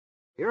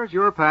Here's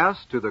your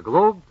pass to the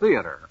Globe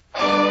Theater.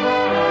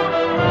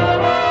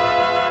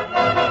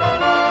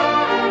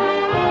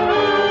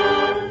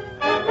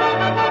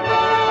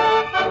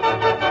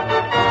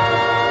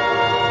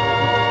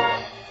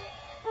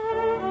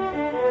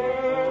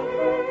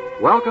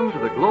 Welcome to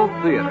the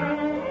Globe Theater,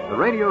 the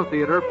radio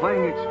theater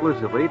playing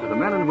exclusively to the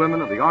men and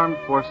women of the armed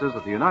forces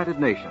of the United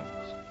Nations.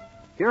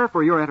 Here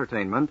for your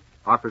entertainment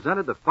are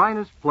presented the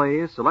finest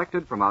plays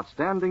selected from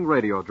outstanding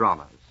radio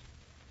dramas.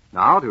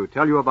 Now, to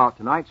tell you about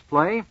tonight's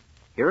play,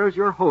 here is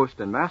your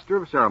host and master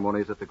of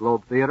ceremonies at the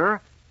Globe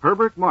Theater,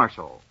 Herbert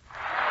Marshall.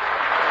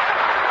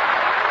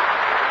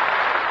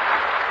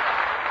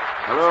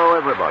 Hello,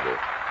 everybody.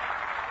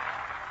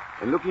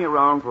 In looking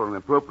around for an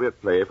appropriate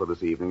play for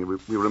this evening,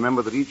 we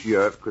remember that each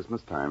year at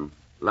Christmas time,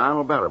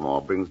 Lionel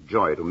Barrymore brings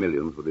joy to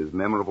millions with his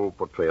memorable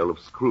portrayal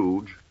of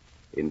Scrooge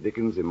in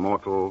Dickens'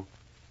 immortal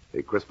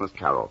A Christmas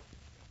Carol.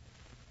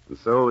 And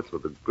so it's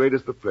with the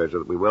greatest of pleasure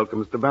that we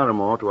welcome Mr.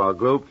 Barrymore to our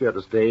Globe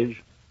Theater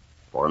stage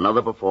for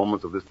another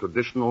performance of this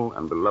traditional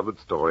and beloved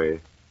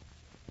story,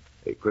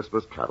 A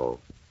Christmas Carol,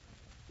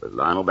 with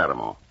Lionel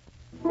Barrymore.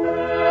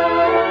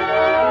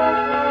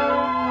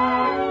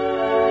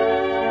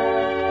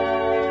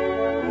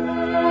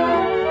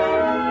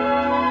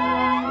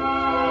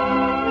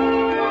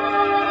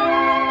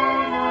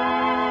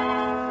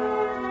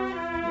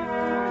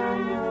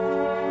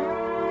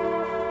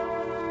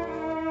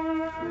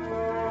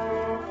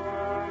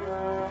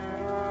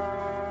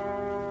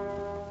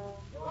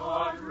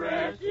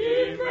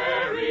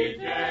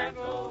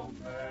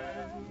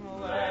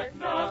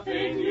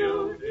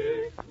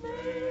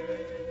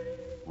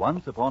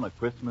 Once upon a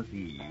Christmas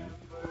Eve,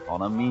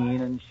 on a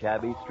mean and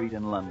shabby street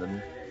in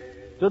London,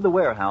 stood the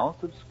warehouse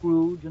of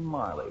Scrooge and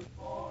Marley.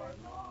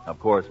 Of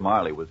course,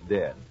 Marley was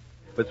dead,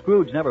 but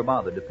Scrooge never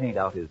bothered to paint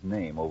out his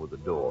name over the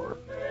door.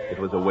 It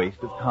was a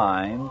waste of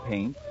time,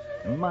 paint,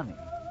 and money.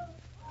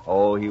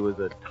 Oh, he was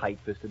a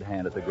tight-fisted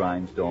hand at the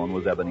grindstone,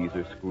 was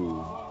Ebenezer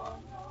Scrooge.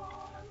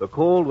 The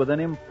cold within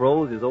him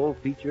froze his old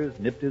features,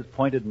 nipped his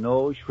pointed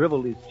nose,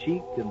 shriveled his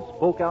cheek, and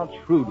spoke out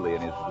shrewdly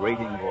in his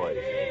grating voice.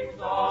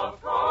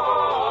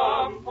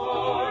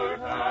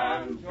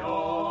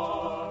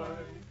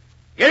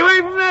 Get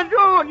away from that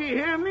door, do you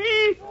hear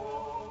me?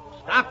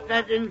 Stop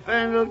that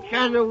infernal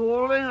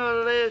caterwauling or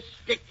I'll lay a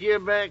stick to your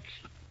backs.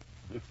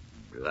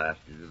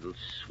 Blasted little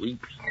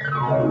sweeps.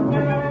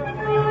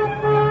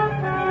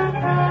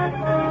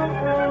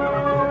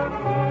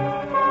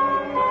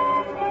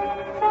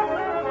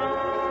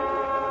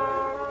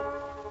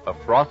 A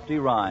frosty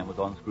rime was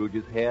on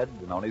Scrooge's head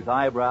and on his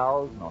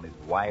eyebrows and on his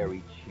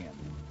wiry chin.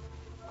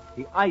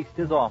 He iced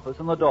his office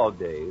in the dog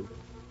days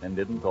and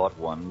didn't thought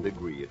 1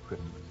 degree at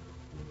Christmas.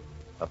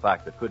 A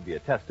fact that could be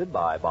attested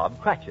by Bob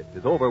Cratchit,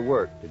 his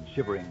overworked and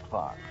shivering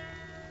clerk.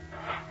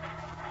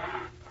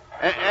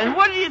 And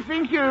what do you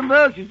think you're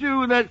about to do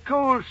with that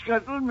coal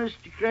scuttle,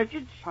 Mr.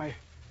 Cratchit?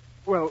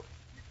 Well,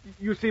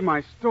 you see,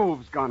 my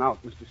stove's gone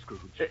out, Mr.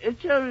 Scrooge.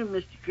 Tell me,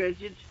 Mr.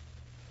 Cratchit,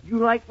 you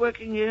like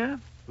working here?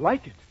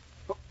 Like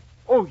it?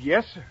 Oh,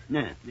 yes, sir.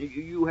 Now,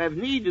 you have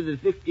need of the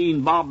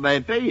 15 bob I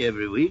pay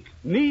every week.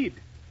 Need?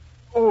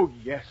 Oh,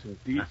 yes,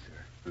 indeed, sir.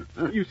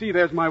 You see,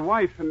 there's my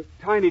wife and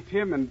Tiny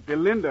Tim and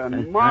Belinda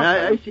and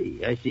Martha.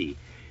 I see.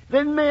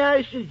 Then may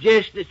I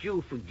suggest that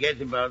you forget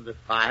about the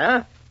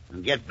fire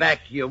and get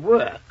back to your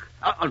work?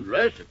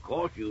 Unless, of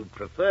course, you'd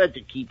prefer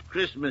to keep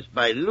Christmas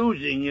by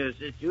losing your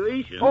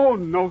situation. Oh,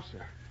 no,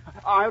 sir.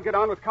 I'll get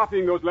on with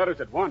copying those letters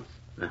at once.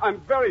 I'm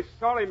very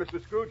sorry, Mr.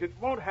 Scrooge. It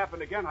won't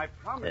happen again, I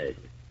promise.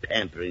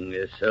 Pampering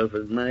yourself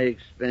at my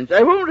expense.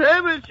 I won't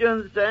have it, you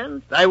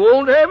understand? I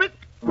won't have it.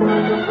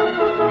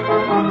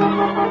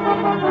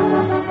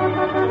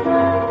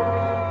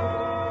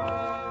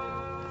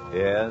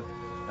 Yes,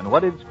 and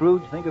what did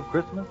Scrooge think of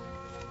Christmas?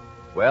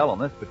 Well, on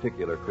this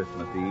particular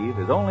Christmas Eve,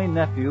 his only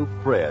nephew,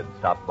 Fred,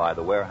 stopped by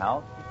the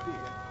warehouse to see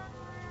him.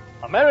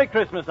 A Merry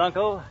Christmas,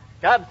 Uncle.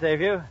 God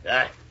save you.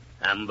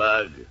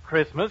 Humbug.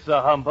 Christmas,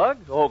 a humbug?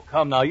 Oh,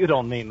 come now, you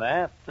don't mean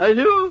that. I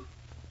do.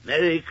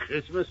 Merry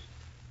Christmas.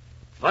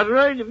 What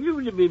right have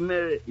you to be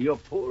merry? You're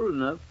poor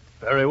enough.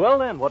 Very well,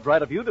 then. What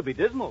right have you to be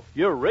dismal?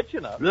 You're rich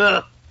enough.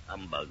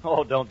 Humbug.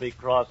 Oh, don't be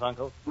cross,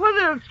 Uncle. What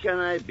else can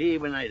I be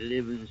when I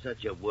live in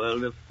such a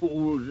world of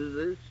fools as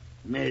this?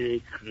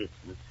 Merry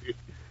Christmas.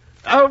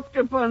 Out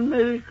upon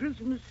Merry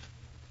Christmas.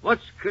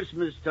 What's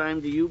Christmas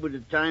time to you but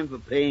a time for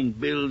paying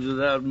bills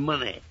without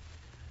money?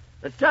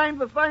 A time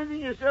for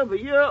finding yourself a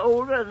year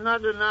older and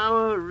not an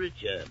hour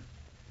richer.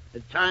 A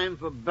time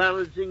for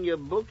balancing your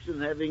books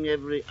and having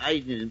every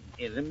item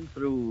in them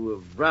through a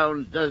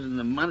round dozen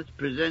a month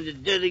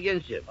presented dead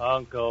against you.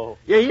 Uncle.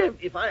 Yeah.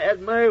 If I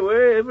had my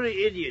way,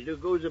 every idiot who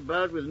goes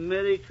about with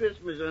Merry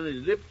Christmas on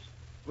his lips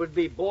would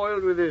be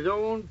boiled with his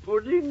own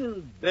pudding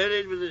and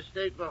buried with a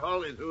stake of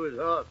holly through his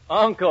heart.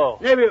 Uncle.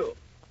 Nephew,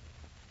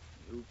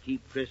 you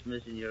keep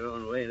Christmas in your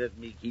own way and let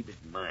me keep it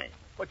mine.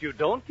 But you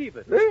don't keep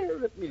it. Well,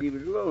 let me leave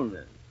it alone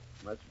then.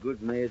 Much good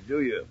may it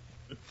do you.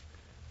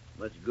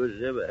 Much good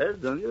it ever has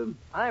done you.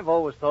 I've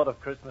always thought of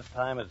Christmas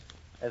time as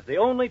as the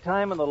only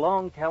time in the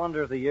long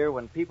calendar of the year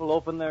when people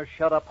open their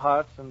shut-up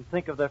hearts and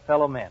think of their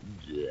fellow men.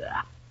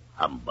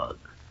 Humbug.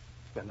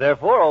 And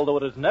therefore, although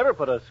it has never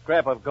put a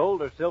scrap of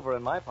gold or silver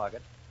in my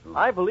pocket,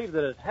 I believe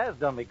that it has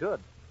done me good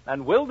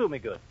and will do me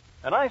good.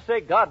 And I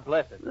say God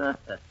bless it.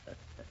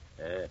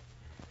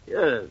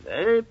 You're a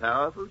very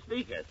powerful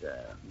speaker,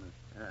 sir.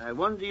 I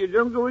wonder you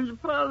don't go into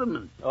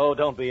Parliament. Oh,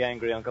 don't be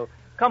angry, Uncle.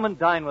 Come and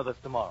dine with us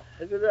tomorrow.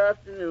 Good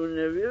afternoon,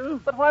 nephew.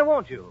 But why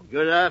won't you?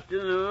 Good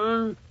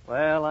afternoon.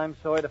 Well, I'm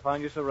sorry to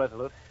find you so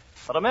resolute.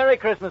 But a Merry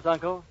Christmas,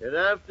 Uncle. Good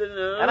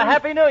afternoon. And a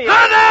Happy New Year.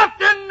 Good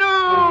afternoon!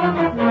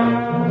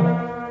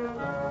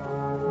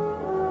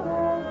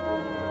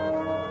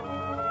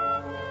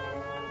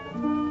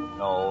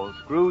 No,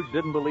 Scrooge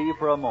didn't believe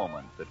for a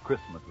moment that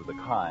Christmas was a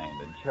kind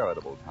and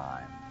charitable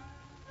time.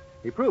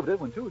 He proved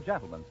it when two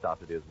gentlemen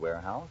stopped at his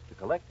warehouse to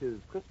collect his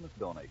Christmas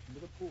donation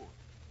to the poor.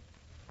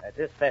 At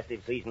this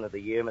festive season of the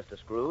year, Mr.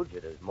 Scrooge,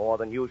 it is more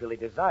than usually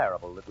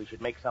desirable that we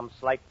should make some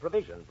slight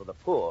provision for the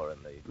poor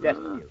and the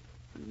destitute.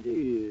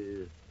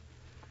 Indeed.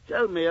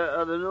 Tell me,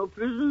 are there no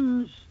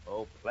prisons?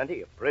 Oh, plenty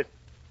of prisons.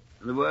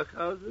 And the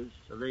workhouses?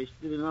 Are they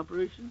still in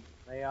operation?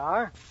 They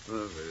are?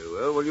 Oh, very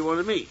well. What do you want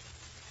of me?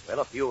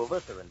 Well, a few of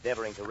us are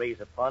endeavoring to raise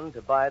a fund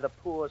to buy the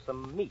poor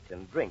some meat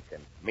and drink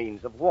and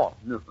means of warmth.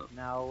 No.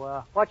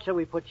 Now, what shall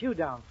we put you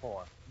down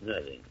for?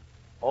 Nothing.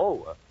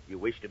 Oh, you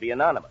wish to be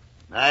anonymous.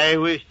 I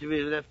wish to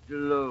be left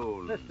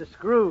alone. Mr.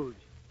 Scrooge.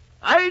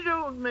 I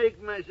don't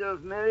make myself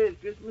merry at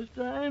Christmas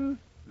time.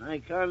 I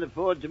can't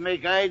afford to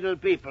make idle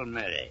people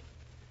merry.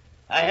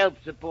 I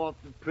help support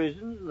the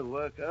prisons and the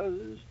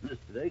workhouses.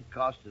 They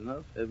cost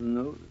enough, heaven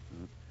knows.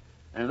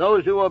 And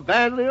those who are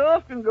badly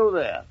off can go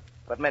there.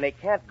 But many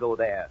can't go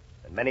there,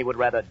 and many would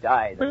rather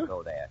die than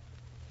go there.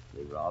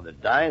 They'd rather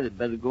die, they'd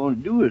better go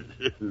and do it.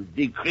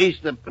 Decrease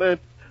the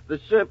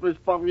surplus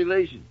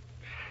population.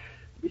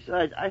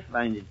 Besides, I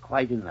find it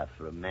quite enough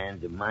for a man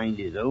to mind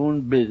his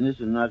own business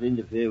and not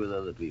interfere with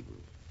other people's.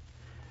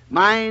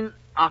 Mine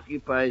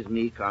occupies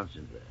me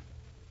constantly.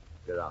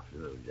 Good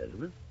afternoon,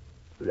 gentlemen.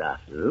 Good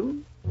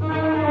afternoon.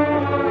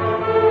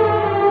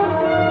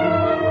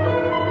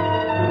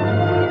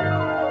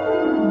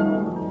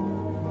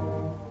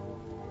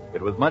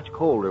 It was much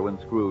colder when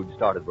Scrooge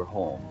started for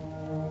home,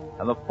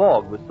 and the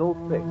fog was so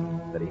thick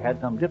that he had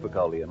some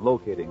difficulty in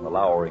locating the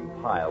lowering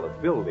pile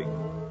of buildings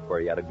where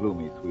he had a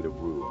gloomy suite of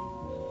rooms.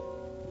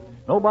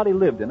 Nobody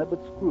lived in it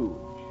but Scrooge.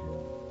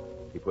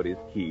 He put his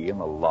key in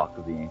the lock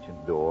of the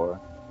ancient door,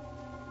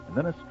 and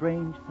then a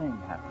strange thing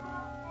happened.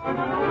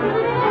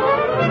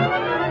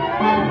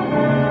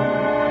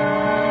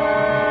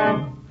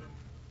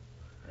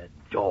 A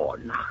door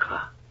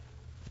knocker.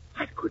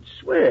 I could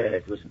swear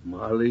it was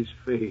Marley's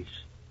face.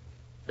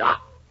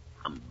 Ah,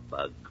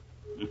 humbug.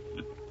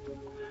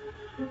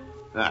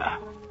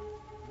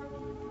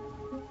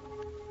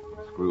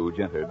 Scrooge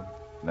entered,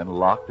 and then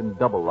locked and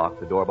double-locked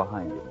the door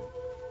behind him.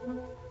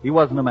 He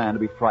wasn't a man to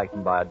be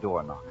frightened by a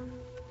door knocker.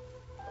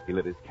 He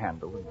lit his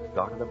candle and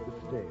started up the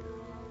stairs,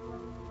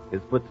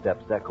 his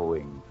footsteps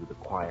echoing through the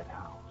quiet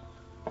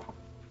house.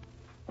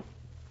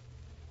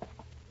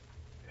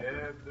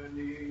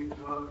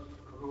 Ebenezer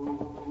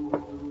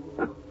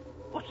Scrooge.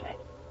 What's that?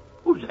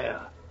 Who's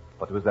there?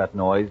 What was that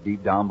noise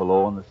deep down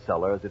below in the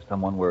cellar, as if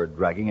someone were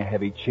dragging a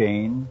heavy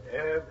chain?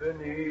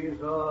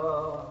 Ebenezer.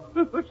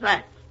 What's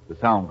that? The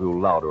sound grew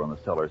louder on the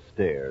cellar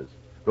stairs,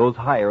 rose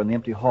higher in the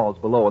empty halls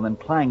below, and then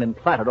clanged and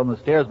clattered on the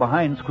stairs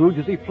behind Scrooge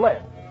as he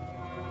fled.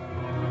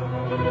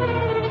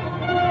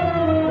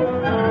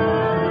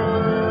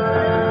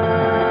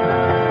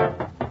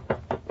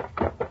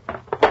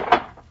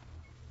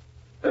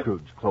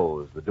 Scrooge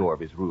closed the door of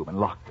his room and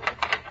locked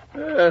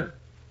it.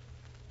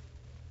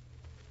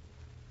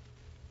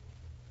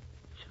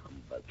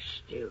 Humbug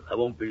still. I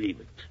won't believe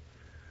it.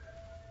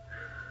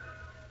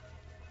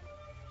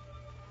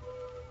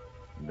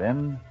 And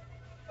then,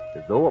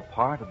 as though a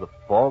part of the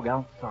fog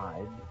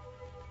outside,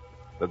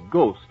 the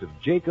ghost of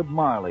Jacob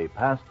Marley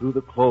passed through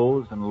the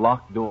closed and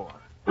locked door.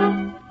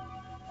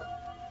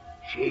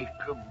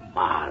 Jacob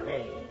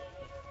Marley.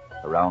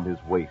 Around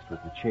his waist was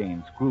the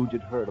chain Scrooge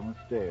had heard on the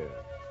stairs.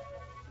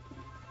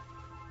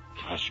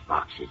 Cash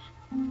boxes,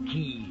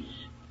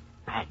 keys,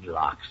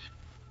 padlocks,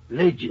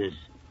 ledgers,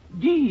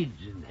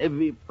 deeds, and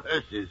heavy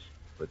purses.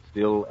 But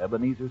still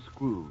Ebenezer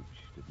Scrooge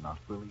did not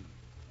believe.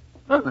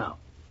 Oh, no.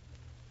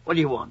 What do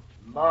you want?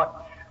 Much,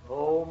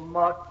 oh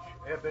much,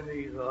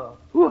 Ebenezer.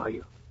 Who are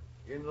you?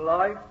 In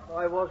life,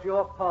 I was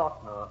your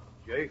partner,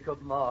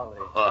 Jacob Marley.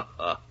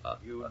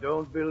 You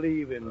don't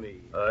believe in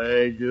me.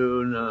 I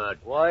do not.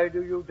 Why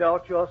do you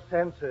doubt your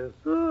senses?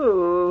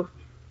 Oh,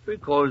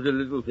 because a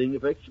little thing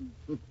affection.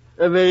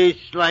 A very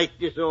slight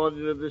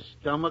disorder of the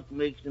stomach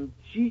makes them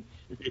cheats.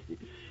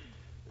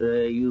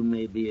 You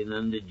may be an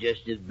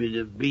undigested bit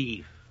of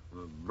beef,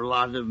 a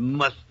blot of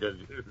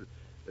mustard,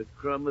 a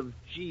crumb of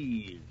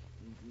cheese,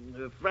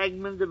 a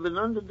fragment of an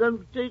underdone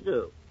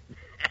potato.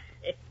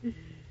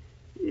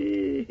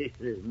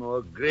 There's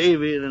more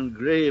gravy than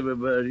grave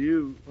about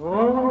you.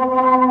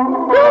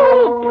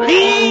 Oh,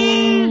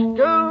 please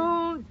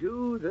don't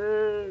do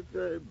that,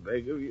 I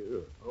beg of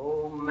you.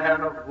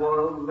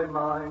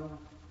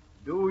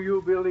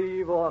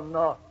 believe or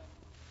not?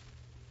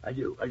 I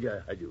do.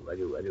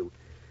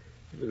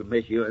 If it'll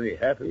make you any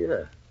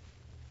happier.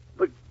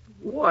 But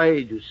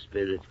why do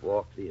spirits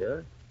walk the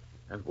earth?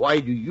 And why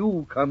do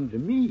you come to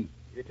me?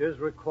 It is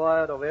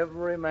required of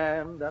every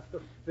man that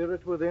the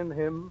spirit within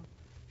him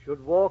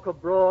should walk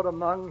abroad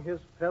among his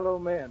fellow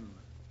men.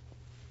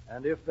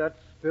 And if that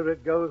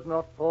spirit goes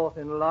not forth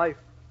in life,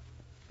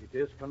 it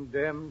is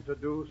condemned to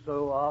do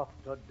so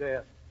after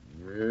death.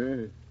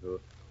 So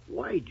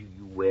why do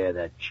you wear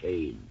that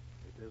chain?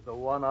 It is the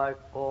one I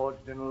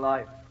forged in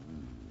life.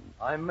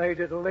 I made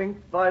it link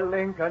by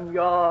link and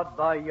yard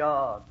by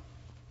yard.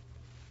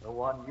 The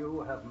one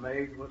you have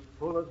made was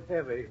full as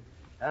heavy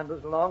and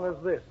as long as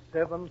this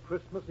 7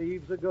 Christmas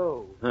Eves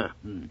ago.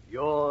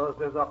 Yours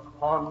is a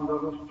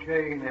ponderous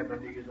chain,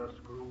 Ebenezer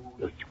Scrooge.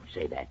 Don't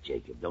say that,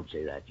 Jacob. Don't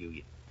say that.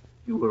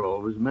 You were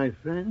always my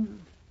friend.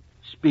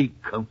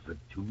 Speak comfort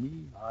to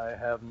me. I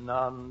have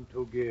none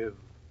to give.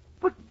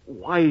 But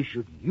why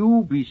should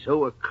you be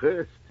so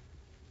accursed?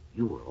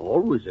 You were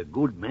always a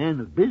good man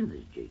of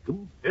business,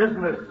 Jacob.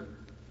 Business?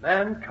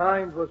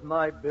 Mankind was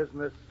my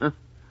business.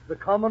 The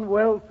common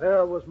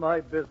welfare was my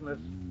business.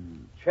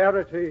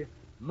 Charity,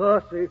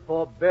 mercy,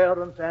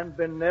 forbearance, and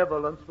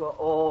benevolence were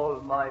all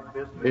my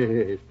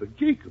business. Yes, but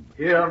Jacob...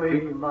 Hear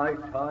me, my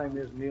time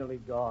is nearly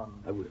gone.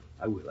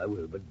 I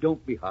will, but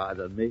don't be hard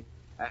on me.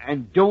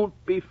 And don't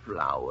be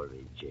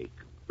flowery,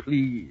 Jacob.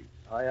 Please.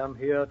 I am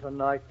here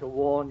tonight to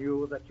warn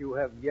you that you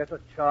have yet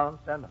a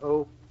chance and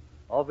hope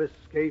of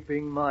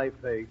escaping my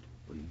fate.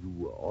 Well, you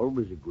were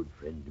always a good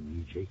friend to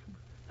me, Jacob.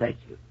 Thank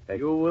you.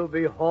 You will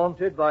be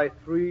haunted by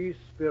 3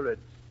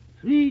 spirits.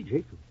 3,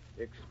 Jacob?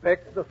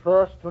 Expect the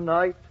first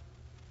tonight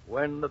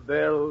when the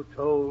bell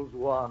tolls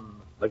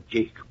 1. But,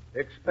 Jacob...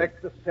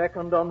 Expect the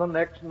second on the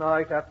next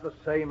night at the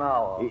same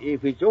hour.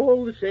 If it's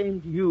all the same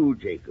to you,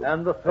 Jacob...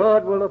 And the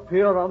third will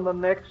appear on the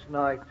next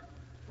night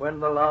when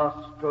the last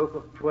stroke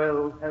of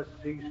 12 has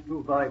ceased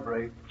to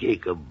vibrate.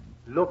 Jacob...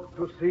 Look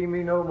to see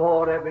me no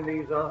more,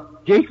 Ebenezer.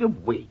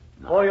 Jacob, wait.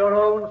 No. For your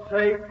own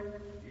sake,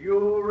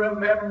 you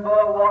remember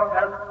what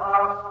has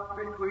passed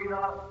between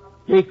us.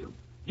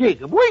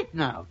 Jacob, wait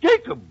now.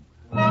 Jacob!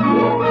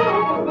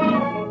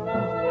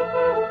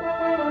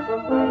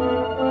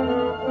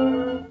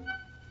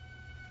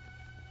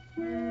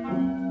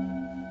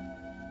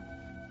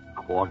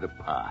 Quarter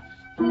past.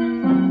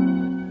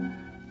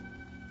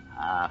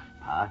 Half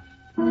past.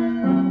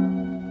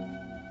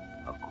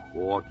 A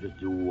quarter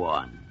to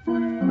 1.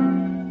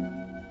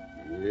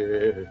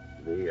 Yeah,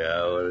 the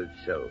hour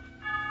itself.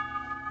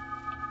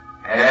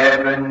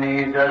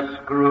 Ebenezer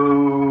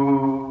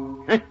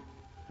Scrooge.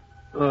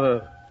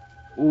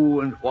 Who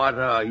and what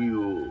are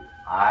you?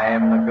 I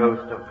am the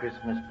ghost of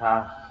Christmas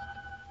past.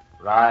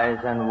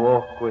 Rise and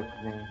walk with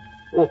me.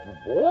 Oh,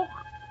 walk?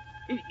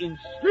 In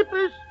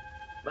slippers?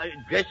 My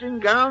dressing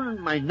gown and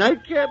my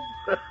nightcap?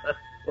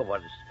 Well,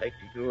 what a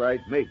spectacle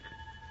I'd make.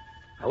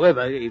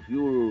 However, if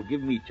you'll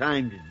give me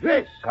time to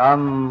dress...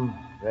 Come,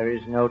 there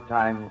is no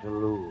time to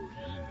lose.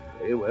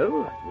 Very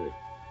well.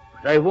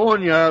 But I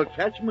warn you, I'll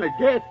catch my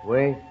death.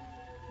 Wait,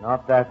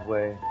 not that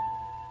way.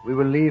 We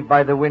will leave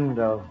by the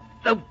window.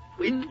 The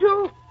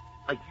window?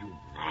 Are you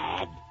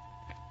mad?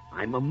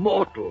 I'm a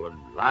mortal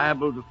and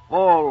liable to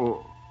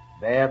fall.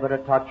 Bear but a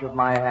touch of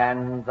my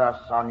hand thus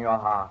on your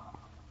heart,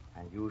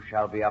 and you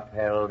shall be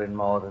upheld in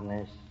more than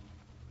this.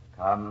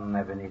 Come,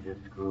 Ebenezer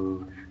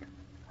Scrooge,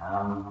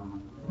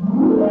 come.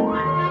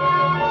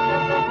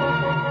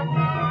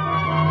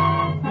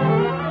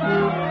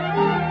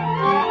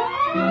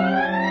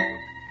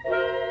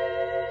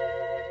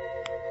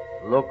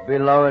 Look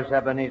below us,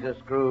 Ebenezer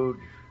Scrooge.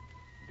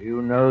 Do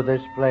you know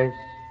this place?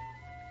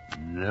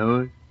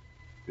 Know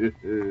it?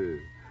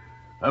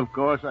 Of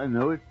course I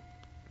know it.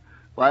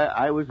 Why,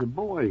 I was a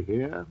boy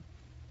here.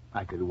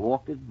 I could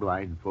walk it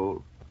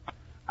blindfold.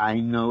 I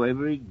know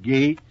every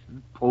gate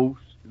and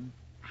post and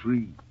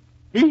tree.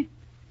 See?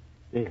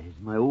 There's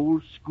my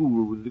old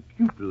school with the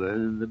cupola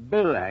and the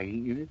bell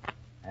hanging in it.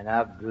 An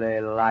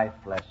ugly,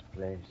 lifeless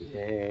place.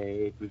 Yeah,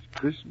 it was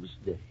Christmas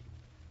Day.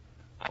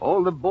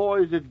 All the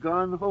boys had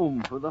gone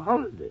home for the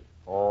holiday.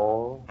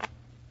 Oh?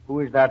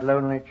 Who is that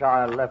lonely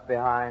child left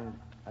behind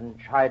and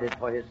chided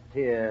for his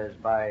tears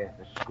by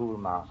the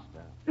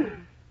schoolmaster?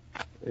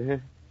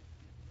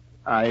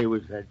 I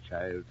was that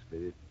child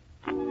spirit.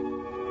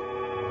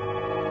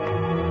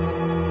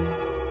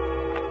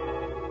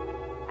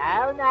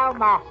 Now,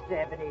 Master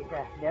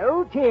Ebenezer,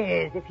 no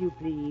tears, if you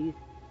please.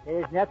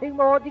 There's nothing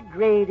more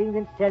degrading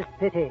than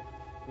self-pity.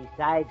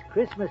 Besides,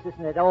 Christmas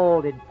isn't at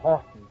all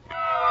important.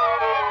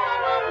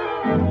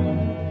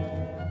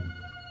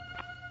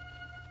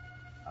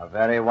 A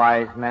very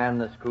wise man,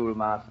 the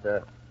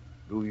schoolmaster.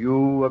 Do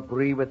you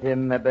agree with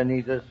him,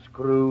 Ebenezer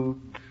Scrooge?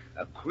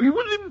 Agree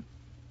with him?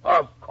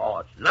 Of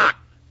course not.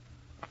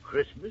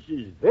 Christmas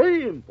is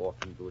very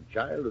important to a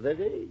child of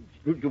that age.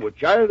 To a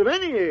child of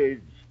any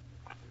age.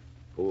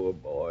 Poor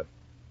boy.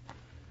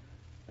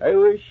 I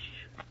wish...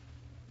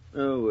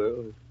 Oh,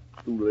 well, it's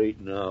too late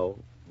now.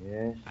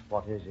 Yes,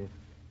 what is it?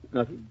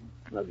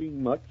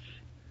 Nothing much.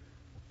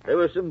 There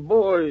were some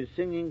boys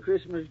singing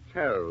Christmas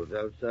carols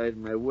outside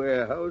my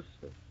warehouse.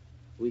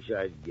 Wish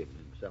I'd given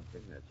him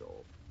something, that's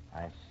all.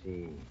 I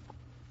see.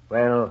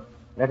 Well,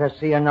 let us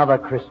see another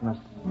Christmas.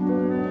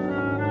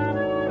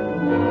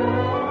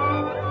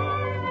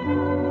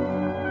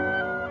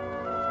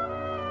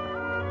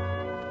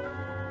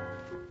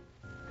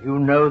 You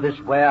know this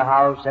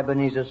warehouse,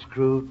 Ebenezer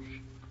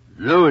Scrooge?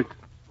 Know it?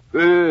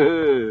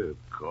 Of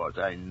course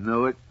I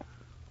know it.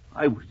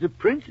 I was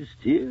apprenticed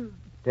here.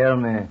 Tell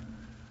me,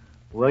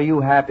 were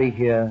you happy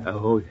here?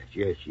 Oh,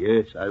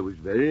 yes. I was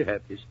very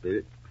happy,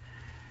 Spirit.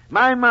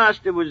 My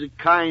master was a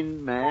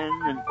kind man,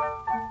 and...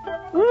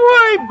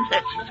 Why,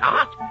 bless his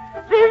heart,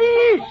 there he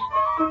is.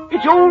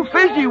 It's old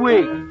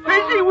Fezziwig.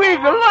 Fezziwig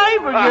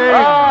alive again.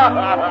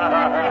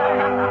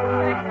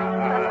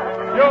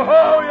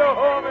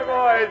 Yo-ho, me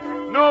boys.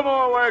 No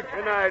more work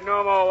tonight,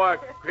 no more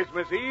work.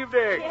 Christmas Eve,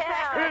 Dick.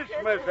 Yeah.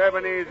 Christmas,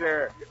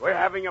 Ebenezer. We're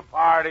having a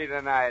party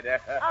tonight. A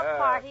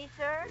party,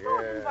 sir? Yeah.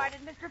 Who's invited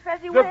Mr. The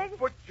Fezziwig?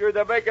 butcher,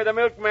 the baker, the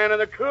milkman,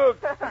 and the cook.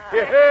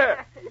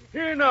 Yeah.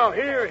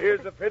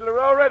 Here's the fiddler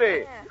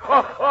already.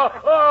 Ho, ho,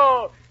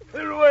 ho.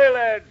 Clear away,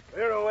 lads,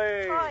 clear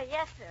away. Oh,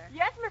 yes, sir.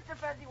 Yes, Mr.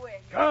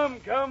 Fezziwig. Come,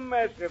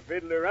 Master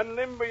Fiddler,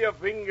 unlimber your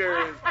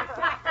fingers.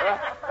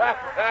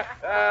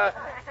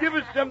 Give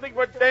us something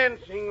for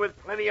dancing with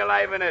plenty of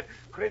life in it.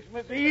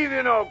 Christmas Eve,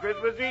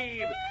 Christmas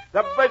Eve.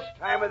 The best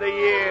time of the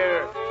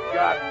year.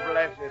 God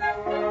bless it.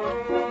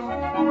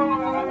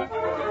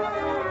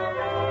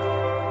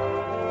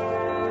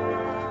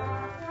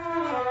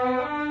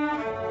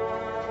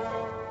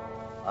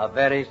 A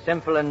very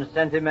simple and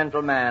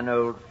sentimental man,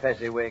 old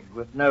Fezziwig,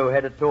 with no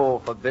head at all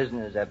for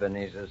business,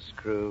 Ebenezer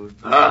Scrooge.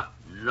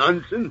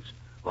 Nonsense.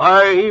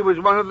 Why, he was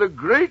one of the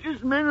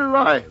greatest men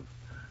alive.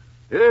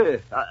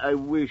 I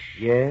wish...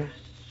 Yes?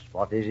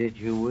 What is it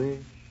you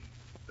wish?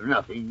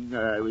 Nothing.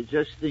 I was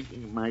just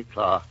thinking of my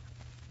clerk,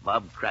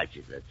 Bob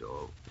Cratchit, that's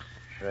all.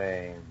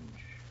 Strange.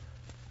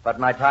 But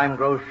my time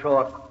grows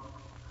short.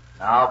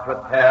 Now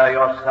prepare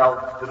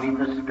yourself to meet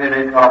the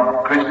spirit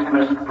of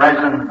Christmas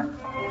present.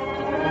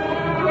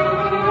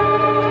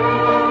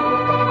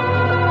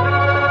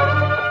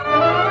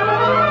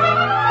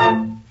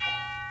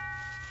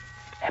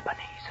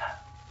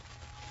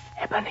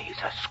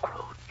 Ebenezer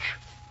Scrooge.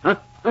 Huh?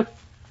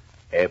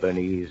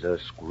 Ebenezer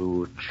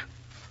Scrooge.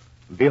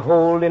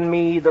 Behold in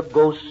me the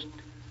ghost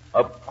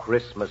of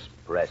Christmas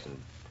present.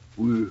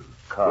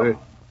 Come.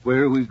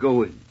 Where are we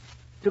going?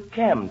 To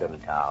Camden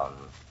Town.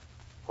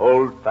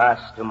 Hold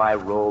fast to my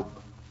robe.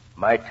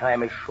 My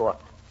time is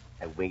short,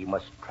 and we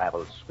must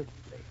travel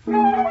swiftly.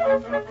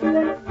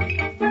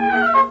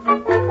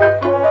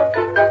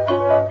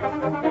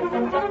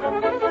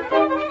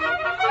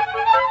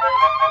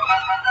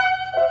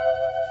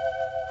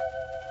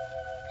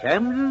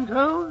 Camden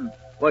Town?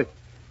 Why,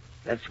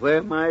 that's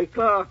where my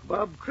clerk,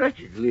 Bob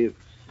Cratchit, lives.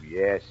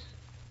 Yes,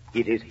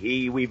 it is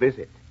he we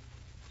visit.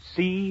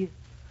 See,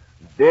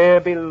 there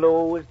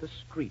below is the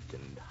street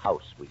and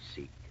house we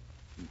seek.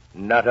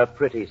 Not a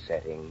pretty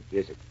setting,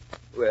 is it?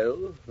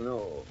 Well,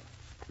 no.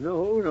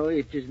 No,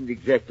 it isn't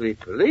exactly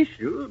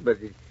palatial, but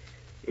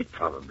it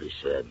probably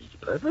serves its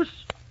purpose.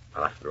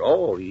 After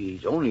all,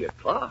 he's only a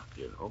clerk,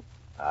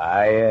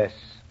 Ah, yes.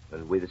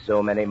 And with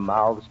so many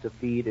mouths to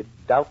feed, it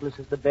doubtless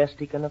is the best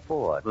he can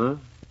afford. Huh?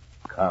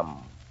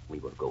 Come, we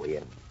will go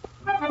in.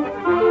 We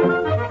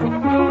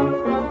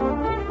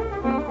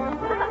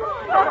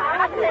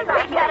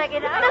gotta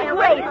get out of here.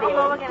 Great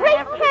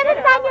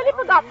Kenneth, I nearly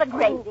forgot the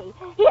gravy.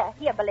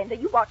 Here, Belinda,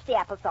 you watch the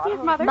applesauce.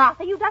 Yes, Mother.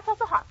 Martha, you dust off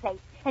the hot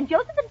plate. And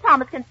Joseph and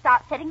Thomas can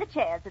start setting the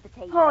chairs at the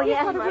table. Oh,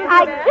 yes, Mother.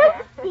 I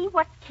just see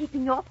what's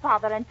keeping your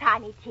father and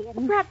Tiny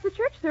Tim. Perhaps the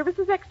church service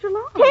is extra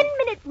long. 10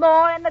 minutes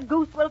more and the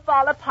goose will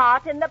fall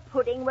apart and the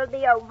pudding will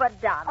be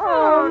overdone.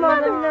 Oh,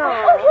 Mother,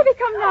 no. Oh, here they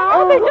come now.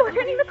 Oh. They're just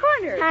turning the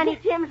corner. Tiny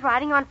Tim's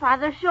riding on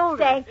Father's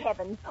shoulder. Thank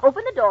heavens.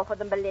 Open the door for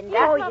them, Belinda.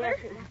 Yes, Mother.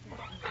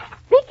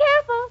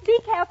 Be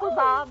careful,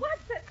 Bob.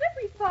 What's that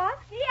slippery spot?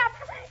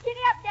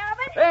 Giddy up,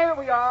 Dalvin. There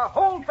we are.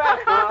 Hold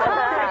fast now.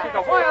 This is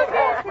a wild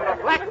horse with a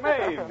black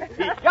mane.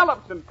 He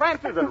gallops and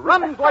prances and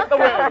runs like the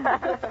wind.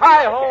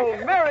 Hi-ho.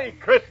 Merry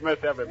Christmas,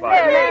 everybody.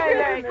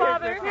 Merry Christmas,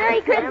 Father.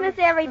 Merry Christmas,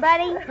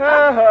 everybody.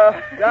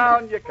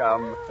 Down you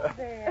come.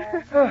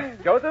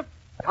 Joseph,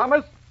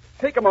 Thomas,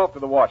 take them off to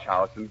the wash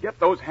house and get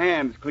those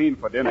hands clean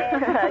for dinner.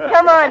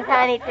 Come on,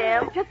 Tiny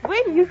Tim. Just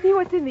wait till you see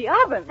what's in the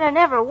oven. There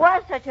never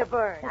was such a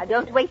burn. Now,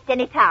 don't waste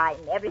any time.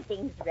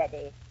 Everything's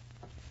ready.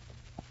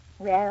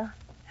 Well,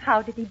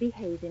 how did he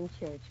behave in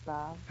church,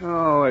 Bob?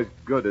 Oh, as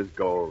good as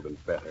gold and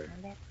better.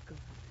 Well, that's good.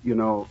 You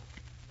know,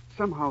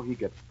 somehow he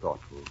gets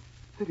thoughtful,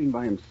 sitting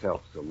by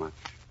himself so much,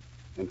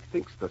 and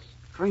thinks the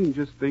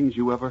strangest things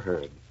you ever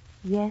heard.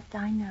 Yes,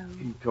 I know.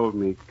 He told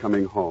me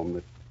coming home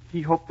that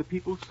he hoped the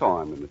people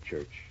saw him in the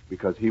church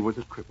because he was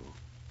a cripple.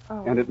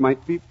 Oh. And it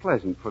might be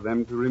pleasant for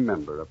them to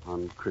remember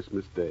upon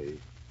Christmas Day,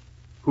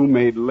 who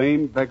made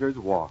lame beggars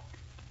walk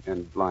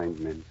and blind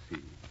men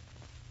see.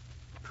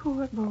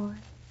 Poor boy.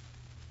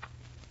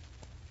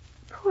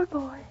 Poor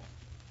boy.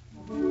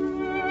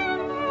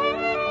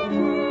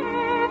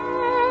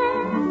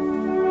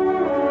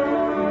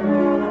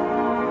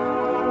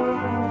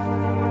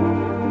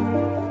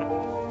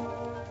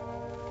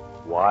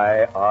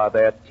 Why are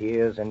there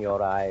tears in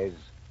your eyes,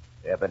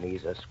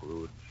 Ebenezer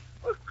Scrooge?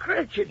 Well,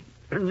 Cratchit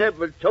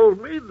never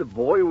told me the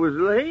boy was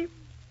lame.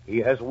 He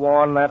has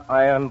worn that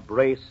iron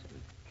brace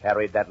and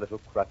carried that little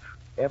crutch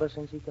ever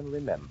since he can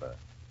remember.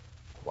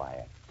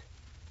 Quiet.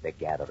 They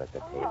gather at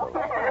the table.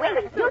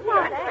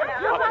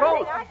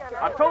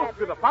 A toast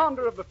to the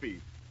founder of the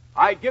feast.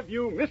 I give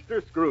you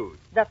Mr. Scrooge.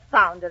 The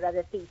founder of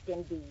the feast,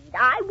 indeed.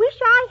 I wish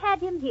I had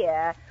him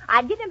here.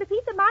 I'd give him a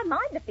piece of my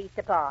mind to feast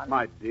upon.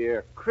 My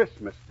dear,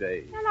 Christmas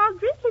Day. And I'll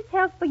drink his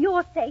health for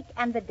your sake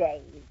and the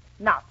day's,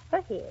 not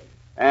for his.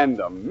 And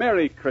a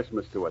Merry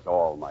Christmas to us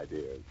all, my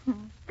dears.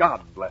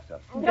 God bless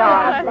us.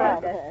 God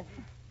bless us.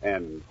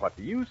 And what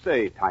do you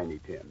say, Tiny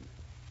Tim?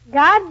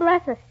 God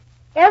bless us,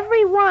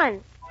 every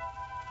one.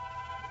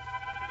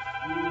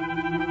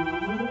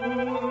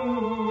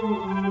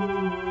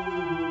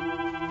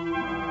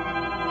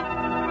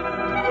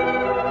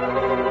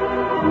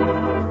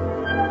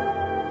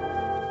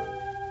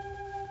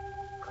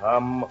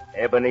 Come,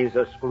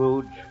 Ebenezer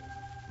Scrooge.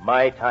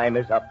 My time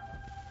is up.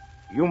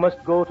 You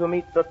must go to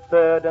meet the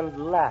third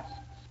and last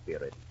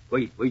spirit.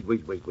 Wait.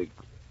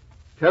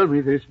 Tell me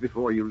this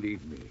before you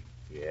leave me.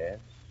 Yes?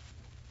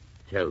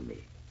 Tell me,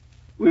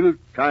 will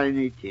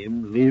Tiny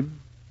Tim live?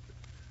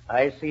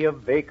 I see a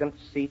vacant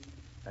seat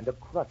and a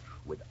crutch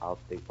without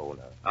the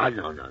owner.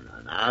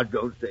 No,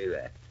 don't say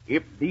that.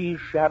 If these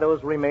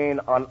shadows remain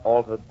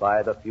unaltered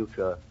by the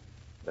future,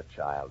 the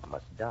child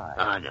must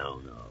die.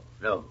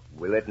 No.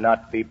 Will it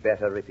not be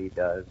better if he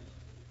does?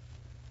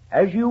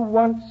 As you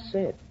once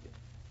said,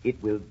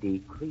 it will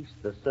decrease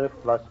the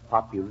surplus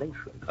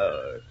population.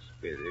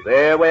 Spirit.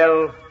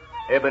 Farewell,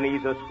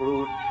 Ebenezer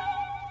Scrooge.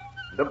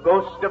 The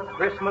ghost of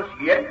Christmas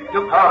yet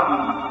to come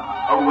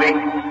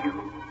awaits you.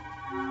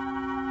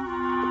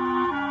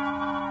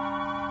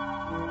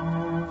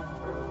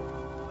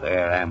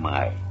 Where am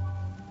I?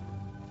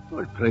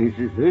 What place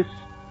is this?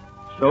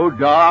 So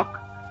dark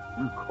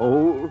and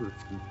cold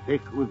and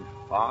thick with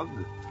fog.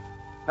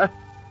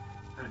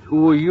 And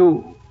who are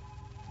you?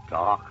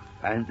 Dark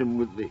phantom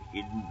with the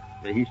hidden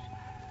face.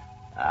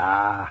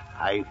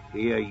 I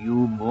fear you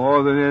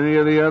more than any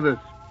of the others.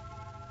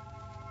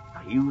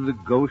 Are you the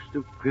ghost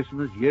of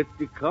Christmas yet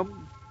to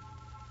come?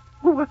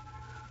 Why,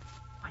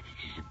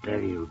 this is a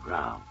burial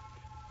ground.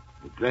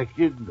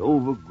 Neglected and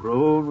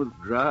overgrown with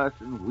grass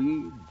and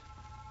weeds.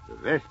 The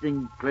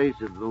resting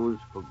place of those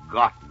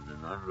forgotten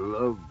and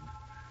unloved.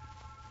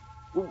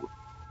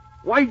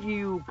 Why do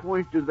you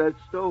point to that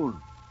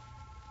stone?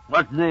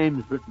 What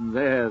name's written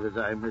there that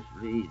I must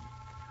read?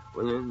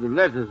 Well, the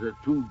letters are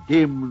too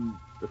dim and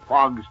the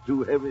fog's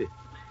too heavy.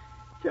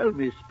 Tell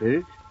me,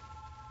 Spirit,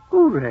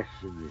 who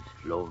rests in this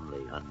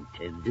lonely,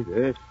 untended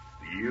earth?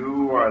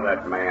 You are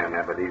that man,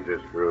 Ebenezer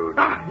Scrooge.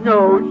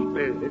 No,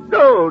 Spirit,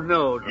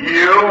 no.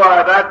 You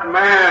are that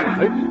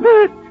man.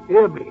 Spirit,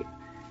 hear me.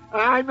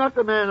 I'm not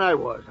the man I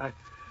was.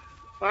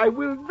 I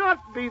will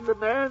not be the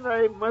man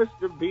I must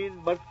have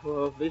been but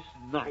for this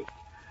night.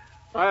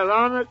 I'll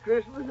honor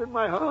Christmas in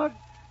my heart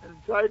and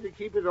try to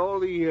keep it all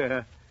the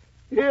year.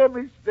 Hear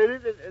me,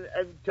 Spirit,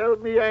 and tell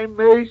me I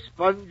may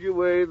sponge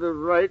away the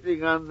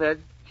writing on that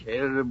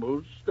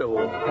terrible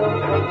stone.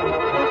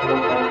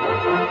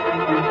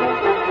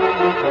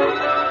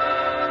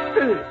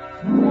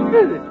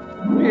 Spirit,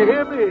 do you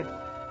hear me?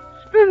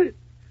 Spirit.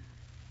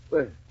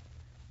 Well,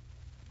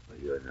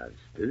 you're not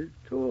Spirit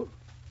at all.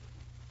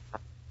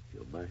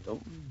 You're my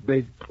own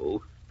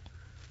bedpost.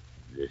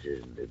 This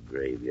isn't a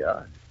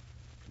graveyard.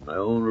 It's my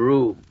own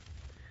room.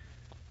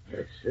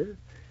 Yes, sir.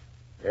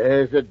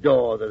 There's the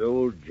door that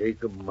old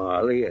Jacob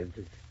Marley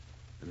entered.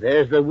 And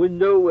there's the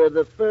window where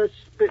the first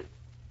spirit...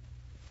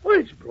 Well,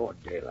 it's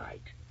broad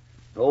daylight.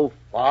 No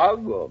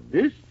fog or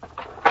mist.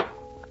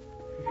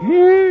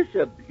 Here's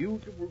a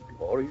beautiful,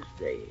 glorious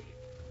day.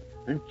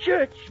 And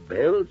church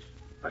bells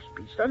must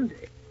be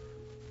Sunday.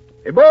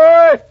 Hey,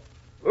 boy!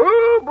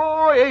 Oh,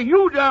 boy! Hey,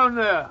 you down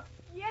there!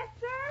 Yes,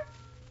 sir?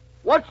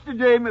 What's the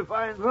day, my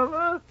fine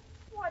fella?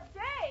 What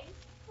day?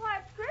 Why,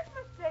 it's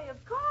Christmas Day,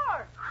 of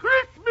course.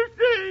 Christmas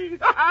Day!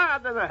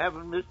 Then I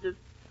haven't missed it.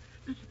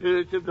 The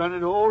spirits have done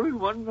it all in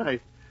one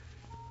night.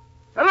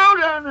 Hello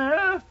down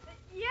there!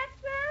 Yes,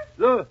 sir?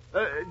 Look,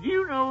 do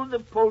you know the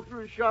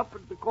poultry shop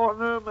at the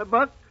corner of my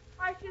butt?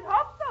 I should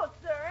hope so,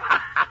 sir.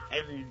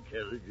 An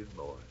intelligent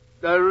boy.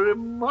 A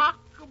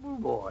remarkable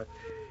boy.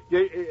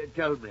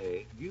 Tell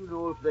me, do you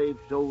know if they've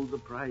sold the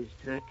prize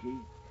turkey?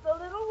 The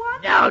little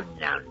one? No.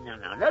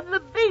 Not the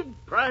big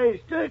prize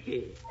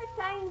turkey. It's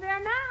hanging there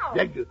now.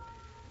 Then you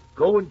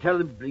go and tell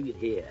them to bring it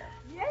here.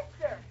 Yes,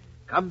 sir.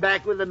 Come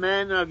back with the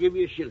man and I'll give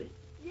you a shilling.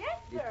 Yes,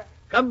 sir.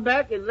 Come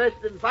back in less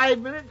than 5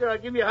 minutes and I'll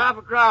give you half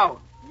a crown.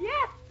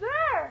 Yes,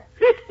 sir.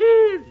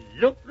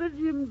 Look at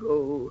him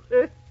go.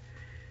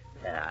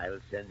 I'll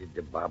send it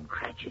to Bob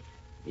Cratchit.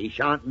 He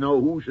shan't know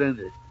who sent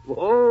it.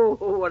 Oh,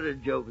 what a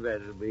joke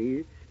that'll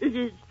be.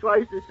 It's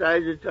twice the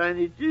size of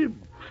Tiny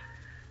Tim.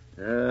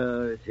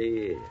 Let's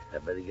see. I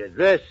better get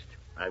dressed.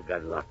 I've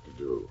got a lot to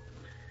do.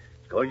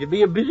 It's going to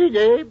be a busy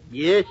day.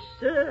 Yes,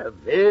 sir, a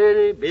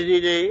very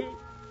busy day.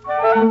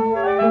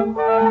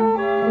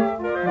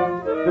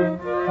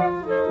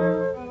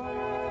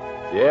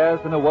 Yes,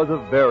 and it was a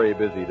very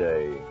busy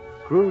day.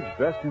 Scrooge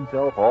dressed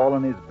himself all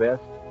in his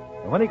best,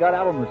 and when he got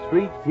out on the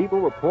streets, people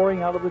were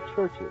pouring out of the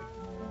churches.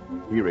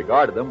 He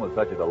regarded them with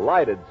such a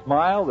delighted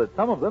smile that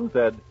some of them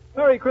said,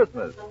 Merry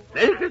Christmas.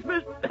 Merry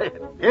Christmas.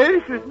 Merry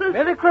Christmas.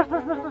 Merry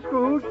Christmas, Mr.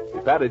 Scrooge. He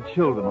patted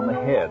children on the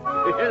head.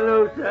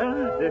 Hello,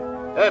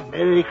 son.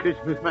 Merry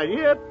Christmas, my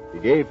dear. He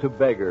gave to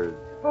beggars.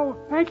 Oh,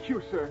 thank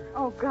you, sir.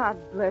 Oh, God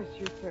bless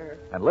you, sir.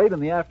 And late in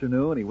the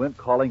afternoon, he went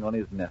calling on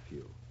his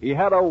nephew. He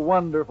had a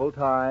wonderful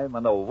time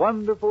and a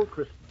wonderful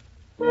Christmas.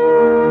 The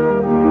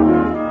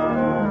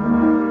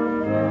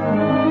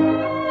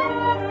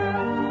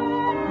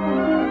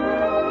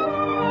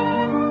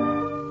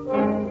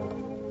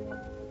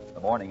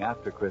morning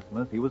after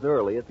Christmas, he was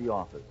early at the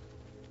office.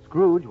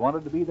 Scrooge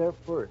wanted to be there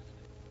first,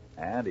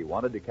 and he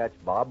wanted to catch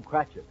Bob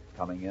Cratchit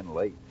coming in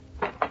late.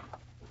 Well,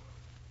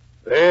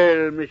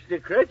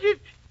 Mr. Cratchit,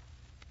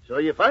 so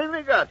you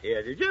finally got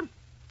here, did you?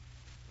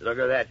 Look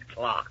at that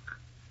clock.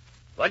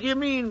 What do you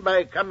mean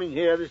by coming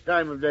here this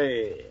time of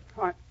day?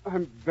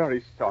 I'm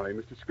very sorry,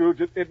 Mr. Scrooge.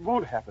 It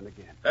won't happen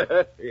again.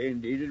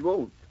 Indeed it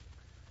won't.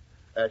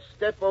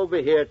 Step over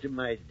here to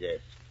my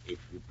desk, if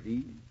you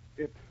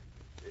please.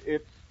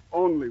 It's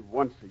only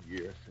once a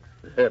year,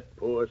 sir.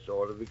 Poor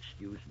sort of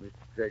excuse, Mr.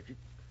 Cratchit.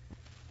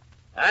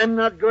 I'm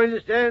not going to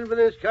stand for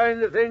this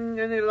kind of thing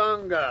any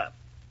longer.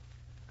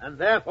 And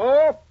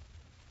therefore,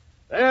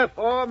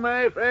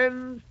 my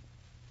friend,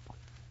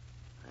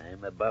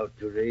 I'm about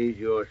to raise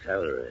your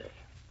salary.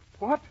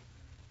 What?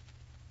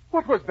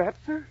 What was that,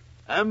 sir?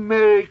 A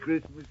Merry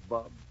Christmas,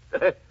 Bob.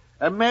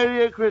 A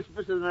merrier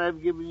Christmas than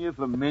I've given you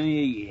for many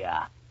a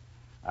year.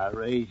 I'll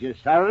raise your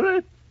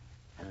salary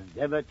and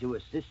endeavor to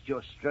assist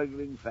your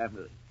struggling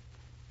family.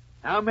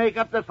 Now make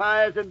up the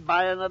fires and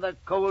buy another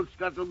coal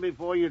scuttle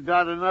before you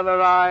dot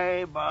another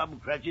I,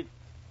 Bob Cratchit.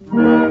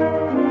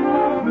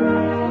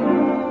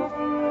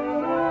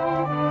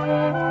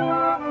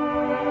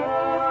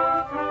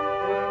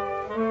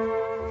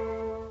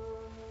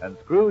 And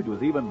Scrooge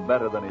was even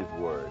better than his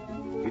word.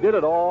 He did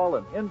it all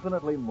and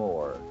infinitely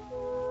more.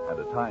 And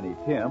to Tiny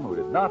Tim, who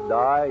did not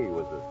die, he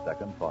was a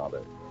second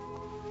father.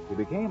 He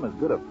became as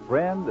good a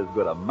friend, as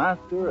good a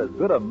master, as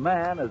good a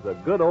man as the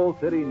good old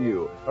city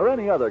knew, or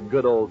any other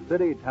good old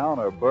city, town,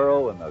 or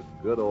borough in the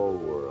good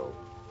old world.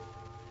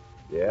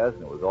 Yes,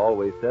 and it was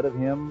always said of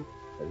him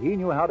that he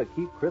knew how to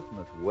keep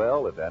Christmas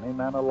well if any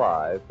man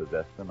alive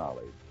possessed the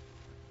knowledge.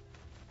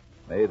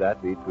 May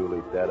that be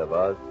truly said of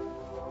us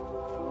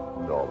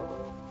and all of us.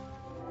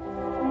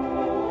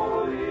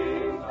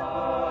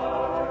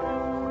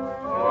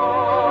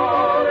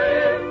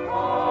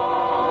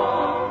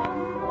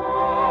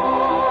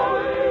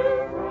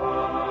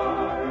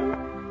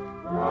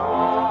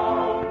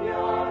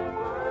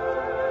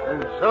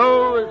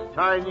 So, as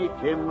Tiny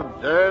Tim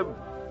observed,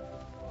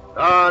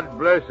 God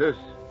bless us,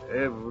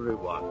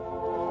 everyone.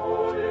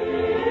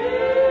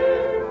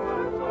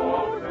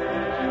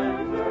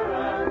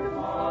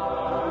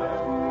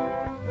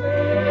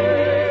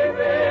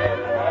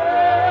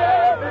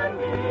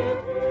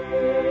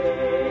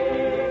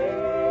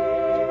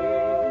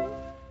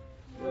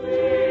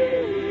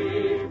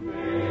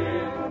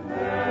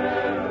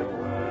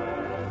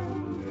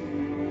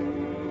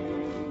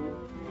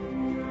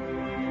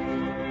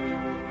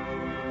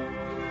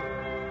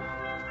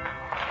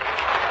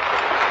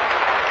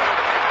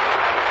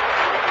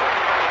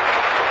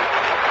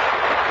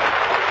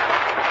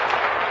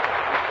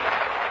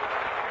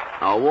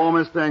 Our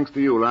warmest thanks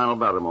to you, Lionel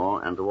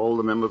Barrymore, and to all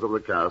the members of the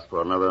cast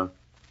for another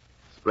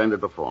splendid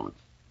performance.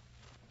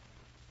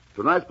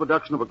 Tonight's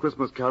production of A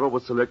Christmas Carol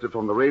was selected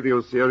from the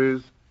radio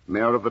series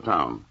Mayor of the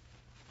Town.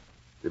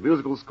 The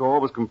musical score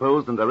was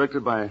composed and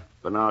directed by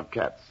Bernard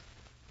Katz.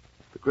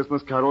 The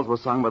Christmas carols were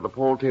sung by the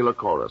Paul Taylor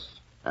Chorus,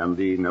 and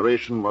the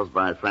narration was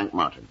by Frank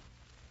Martin.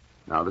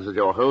 Now, this is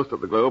your host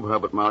of the Globe,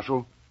 Herbert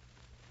Marshall,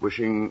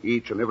 wishing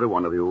each and every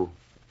one of you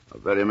a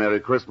very Merry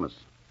Christmas.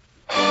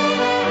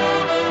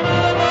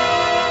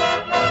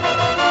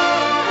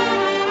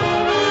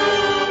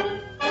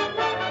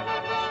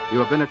 You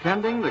have been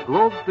attending the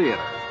Globe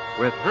Theater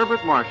with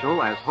Herbert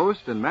Marshall as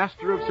host and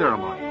master of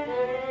ceremonies.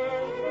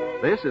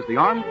 This is the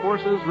Armed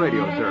Forces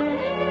Radio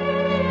Service.